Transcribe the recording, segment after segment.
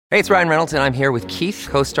Hey, it's Ryan Reynolds, and I'm here with Keith,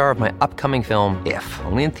 co-star of my upcoming film, If,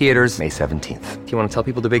 only in theaters May 17th. Do you want to tell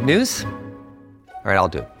people the big news? All right, I'll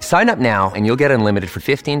do it. Sign up now and you'll get unlimited for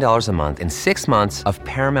 $15 a month and 6 months of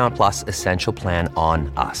Paramount Plus Essential Plan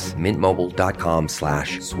on us.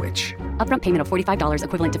 MintMobile.com/switch. Upfront payment of $45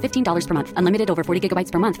 equivalent to $15 per month. Unlimited over 40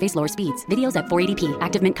 gigabytes per month. Face lower speeds. Videos at 480p.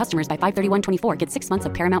 Active Mint customers by 531.24 get 6 months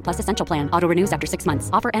of Paramount Plus Essential Plan. Auto renews after 6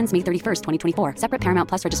 months. Offer ends May 31st, 2024. Separate Paramount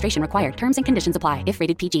Plus registration required. Terms and conditions apply if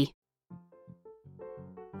rated PG.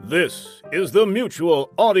 This is the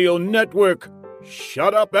Mutual Audio Network.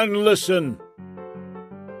 Shut up and listen.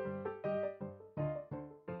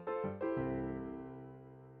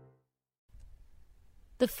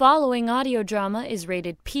 The following audio drama is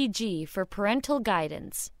rated PG for parental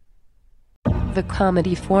guidance. The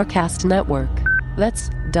Comedy Forecast Network.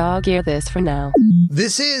 Let's dog-ear this for now.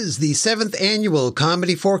 This is the 7th Annual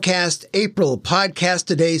Comedy Forecast April Podcast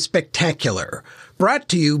Today Spectacular, brought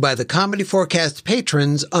to you by the Comedy Forecast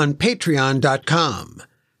patrons on Patreon.com.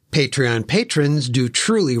 Patreon patrons do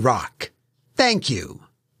truly rock. Thank you.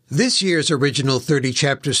 This year's original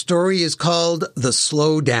 30-chapter story is called The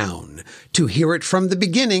Slow Down. To hear it from the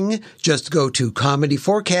beginning, just go to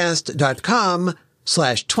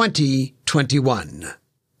comedyforecast.com/2021.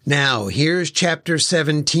 Now, here's Chapter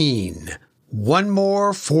 17, One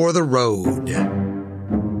More for the Road.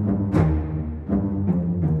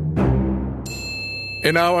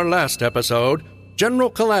 In our last episode, General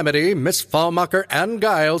Calamity, Miss Fallmacher, and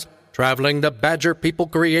Giles traveling the Badger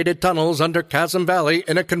People-created tunnels under Chasm Valley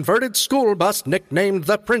in a converted school bus nicknamed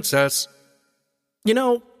the Princess. You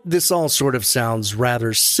know, this all sort of sounds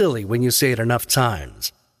rather silly when you say it enough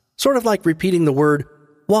times. Sort of like repeating the word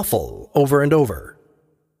waffle over and over.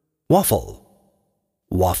 Waffle.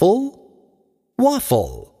 Waffle?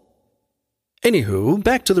 Waffle. Anywho,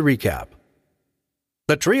 back to the recap.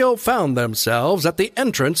 The trio found themselves at the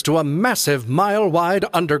entrance to a massive mile-wide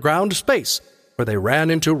underground space, where they ran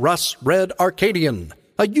into Russ Red Arcadian,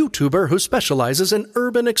 a YouTuber who specializes in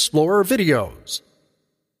urban explorer videos.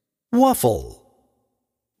 Waffle.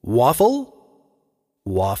 Waffle?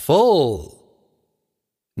 Waffle.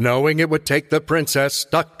 Knowing it would take the princess,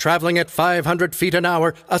 stuck traveling at 500 feet an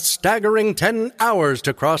hour, a staggering 10 hours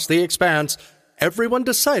to cross the expanse, everyone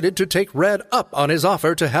decided to take Red up on his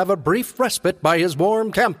offer to have a brief respite by his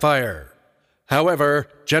warm campfire. However,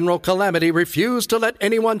 General Calamity refused to let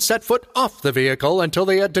anyone set foot off the vehicle until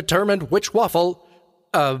they had determined which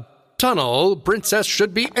tunnel Princess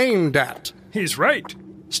should be aimed at. He's right.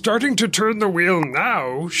 Starting to turn the wheel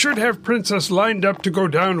now should have Princess lined up to go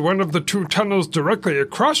down one of the 2 tunnels directly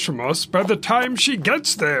across from us by the time she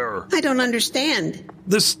gets there. I don't understand.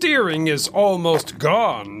 The steering is almost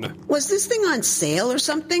gone. Was this thing on sale or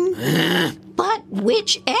something? But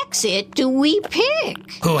which exit do we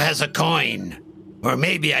pick? Who has a coin? Or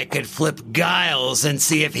maybe I could flip Giles and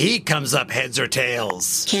see if he comes up heads or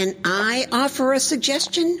tails. Can I offer a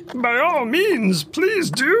suggestion? By all means,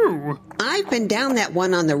 please do. I've been down that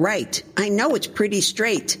one on the right. I know it's pretty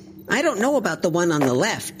straight. I don't know about the one on the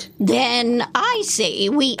left. Then I say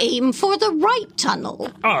we aim for the right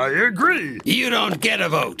tunnel. I agree. You don't get a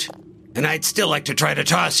vote. And I'd still like to try to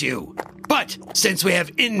toss you. But since we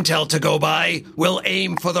have intel to go by, we'll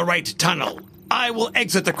aim for the right tunnel. I will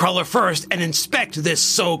exit the crawler first and inspect this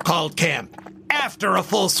so-called camp. After a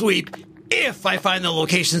full sweep, if I find the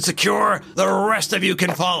location secure, the rest of you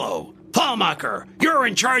can follow. Fallmacher, you're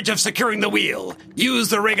in charge of securing the wheel. Use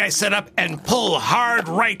the rig I set up and pull hard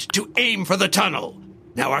right to aim for the tunnel.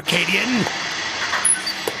 Now, Arcadian,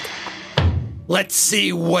 let's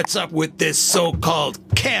see what's up with this so-called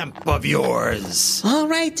camp of yours. All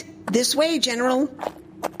right, this way, General.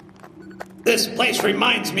 This place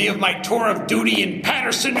reminds me of my tour of duty in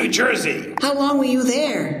Patterson, New Jersey. How long were you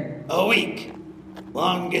there? A week.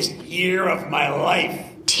 Longest year of my life.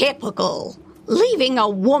 Typical. Leaving a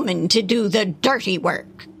woman to do the dirty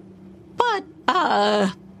work. But,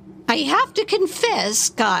 I have to confess,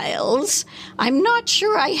 Giles, I'm not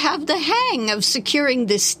sure I have the hang of securing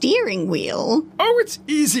the steering wheel. Oh, it's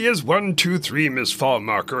easy as 1, 2, 3, Miss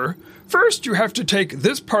Fallmacher. First, you have to take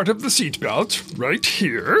this part of the seatbelt, right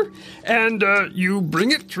here, and you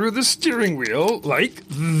bring it through the steering wheel like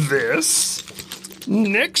this.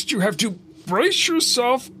 Next, you have to brace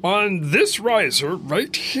yourself on this riser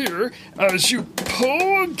right here as you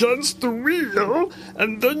pull against the wheel,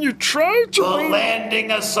 and then you try to... The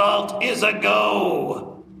landing assault is a go.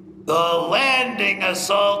 The landing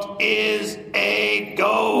assault is a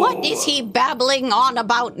go. What is he babbling on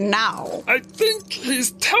about now? I think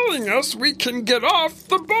he's telling us we can get off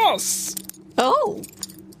the bus. Oh.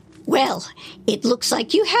 Well, it looks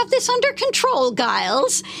like you have this under control,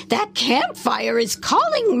 Giles. That campfire is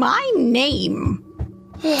calling my name.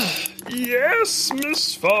 Yes,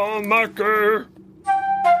 Miss Fallmacher.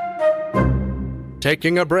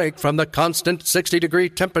 Taking a break from the constant 60-degree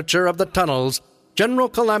temperature of the tunnels, General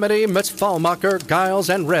Calamity, Miss Fallmacher, Giles,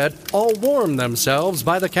 and Red all warm themselves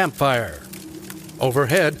by the campfire.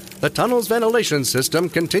 Overhead, the tunnel's ventilation system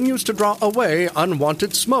continues to draw away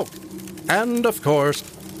unwanted smoke. And, of course,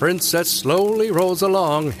 Princess slowly rolls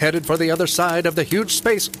along, headed for the other side of the huge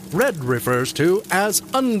space Red refers to as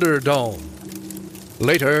Underdome.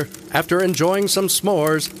 Later, after enjoying some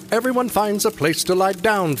s'mores, everyone finds a place to lie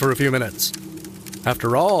down for a few minutes.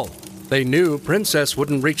 After all, they knew Princess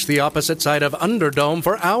wouldn't reach the opposite side of Underdome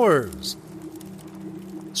for hours.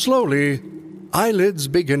 Slowly, eyelids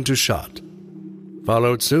begin to shut,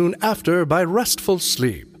 followed soon after by restful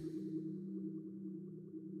sleep.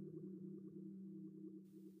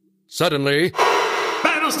 Suddenly,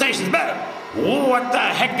 Battle stations, what the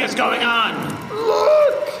heck is going on?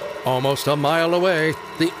 Look! Almost a mile away,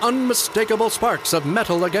 the unmistakable sparks of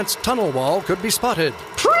metal against tunnel wall could be spotted.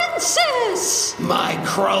 Princess! My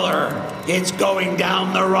crawler, it's going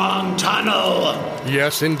down the wrong tunnel.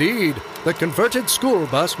 Yes, indeed. The converted school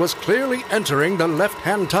bus was clearly entering the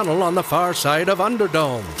left-hand tunnel on the far side of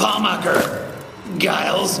Underdome. Fallmacher,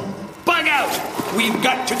 Giles, bug out! We've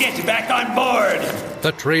got to get back on board.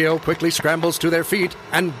 The trio quickly scrambles to their feet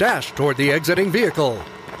and dash toward the exiting vehicle.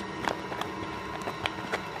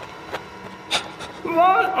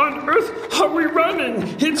 Why on earth are we running?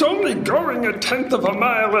 It's only going 1/10 of a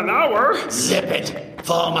mile an hour. Zip it.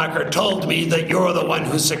 Fallmacher told me that you're the one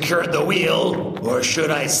who secured the wheel, or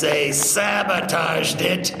should I say sabotaged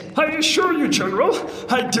it. I assure you, General,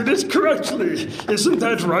 I did it correctly. Isn't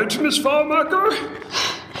that right, Miss Fallmacher?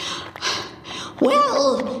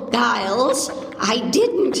 Well, Giles, I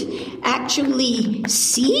didn't actually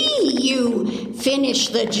see you finish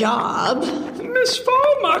the job. Miss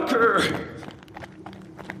Fallmacher!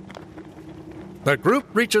 The group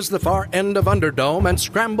reaches the far end of Underdome and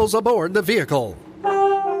scrambles aboard the vehicle.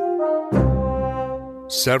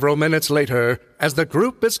 Several minutes later, as the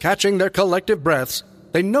group is catching their collective breaths,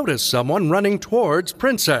 they notice someone running towards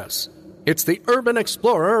Princess. It's the urban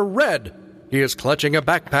explorer, Red. He is clutching a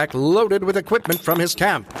backpack loaded with equipment from his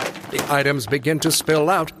camp. The items begin to spill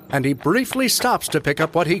out, and he briefly stops to pick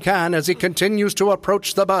up what he can as he continues to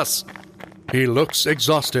approach the bus. He looks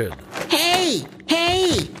exhausted. Hey!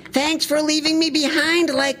 Thanks for leaving me behind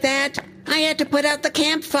like that. I had to put out the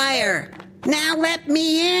campfire. Now let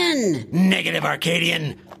me in. Negative,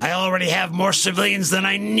 Arcadian. I already have more civilians than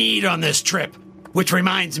I need on this trip. Which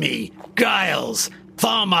reminds me, Giles,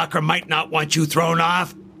 Fallmacher might not want you thrown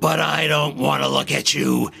off, but I don't want to look at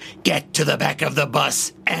you. Get to the back of the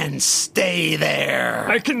bus and stay there.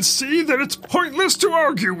 I can see that it's pointless to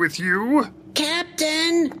argue with you.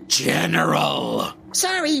 Captain! General!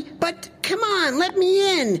 Sorry, but come on, let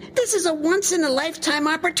me in. This is a once-in-a-lifetime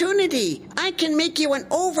opportunity. I can make you an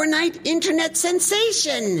overnight internet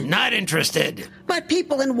sensation. Not interested. But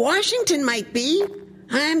people in Washington might be.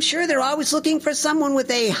 I'm sure they're always looking for someone with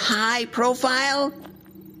a high profile.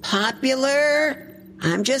 Popular.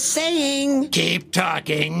 I'm just saying. Keep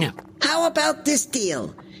talking. How about this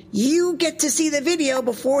deal? You get to see the video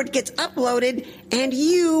before it gets uploaded, and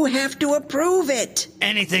you have to approve it.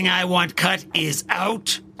 Anything I want cut is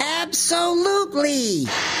out? Absolutely.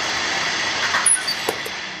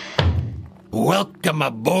 Welcome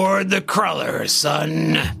aboard the crawler,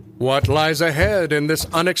 son. What lies ahead in this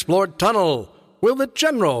unexplored tunnel? Will the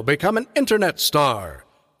General become an internet star?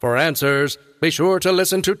 For answers, be sure to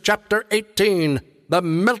listen to Chapter 18, The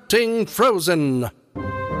Melting Frozen.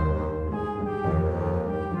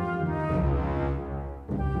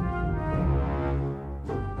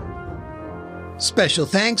 Special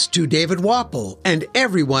thanks to David Wapple and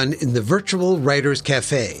everyone in the Virtual Writers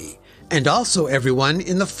Cafe, and also everyone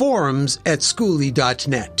in the forums at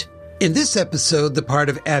Schooly.net. In this episode, the part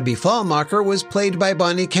of Abby Fallmacher was played by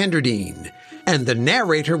Bonnie Kenderdine, and the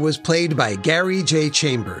narrator was played by Gary J.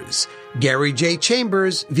 Chambers,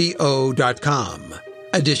 GaryJChambersVO.com.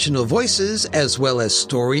 Additional voices as well as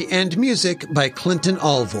story and music by Clinton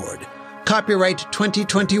Alvord. Copyright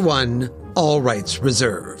 2021, all rights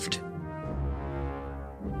reserved.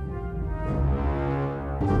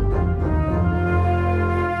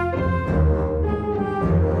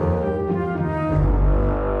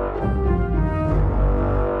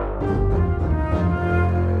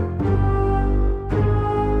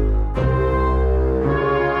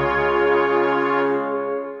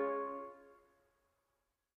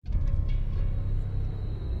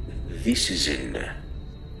 This is an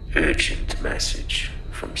urgent message.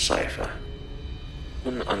 from Cypher.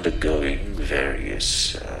 When undergoing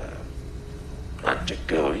various,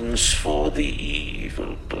 undergoings for the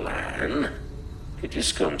evil plan, it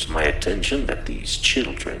has come to my attention that these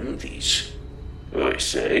children, these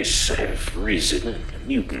Oises, have risen in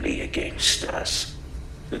mutiny against us.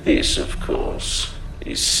 This, of course,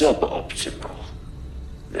 is suboptimal.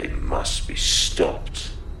 They must be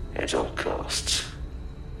stopped at all costs.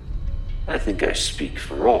 I think I speak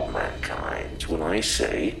for all mankind when I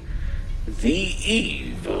say the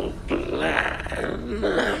evil plan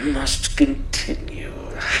must continue.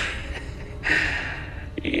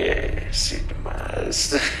 Yes, it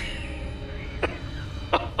must.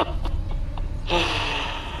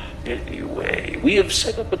 Anyway, we have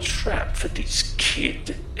set up a trap for these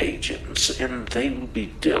kid agents, and they will be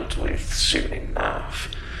dealt with soon enough.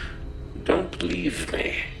 Don't believe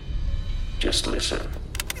me. Just listen.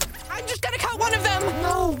 I'm just gonna cut one of them!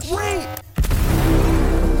 No, wait!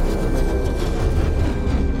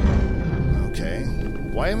 Okay.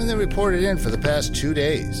 Why haven't they reported in for the past 2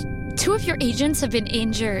 days? 2 of your agents have been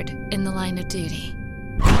injured in the line of duty.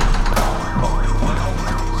 Oh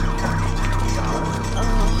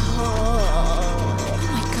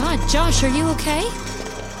my God, Josh, are you okay?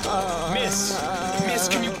 Miss,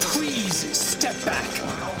 can you please step back?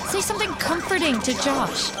 Say something comforting to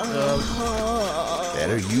Josh.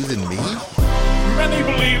 Better you than me? Many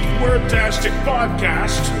believe Wordtastic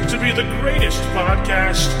Podcast to be the greatest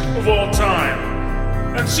podcast of all time.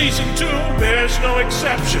 And Season 2 bears no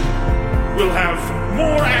exception. We'll have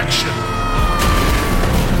more action.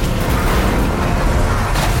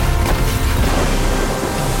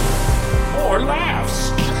 More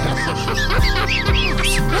laughs.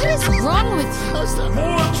 What is wrong with you?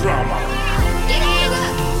 More drama.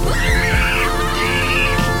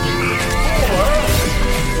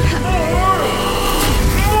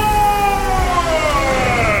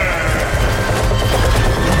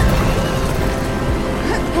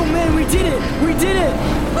 Oh man, we did it! We did it!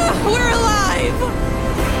 We're alive!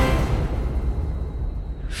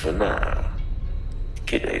 For now,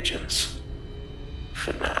 kid agents.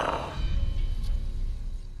 For now.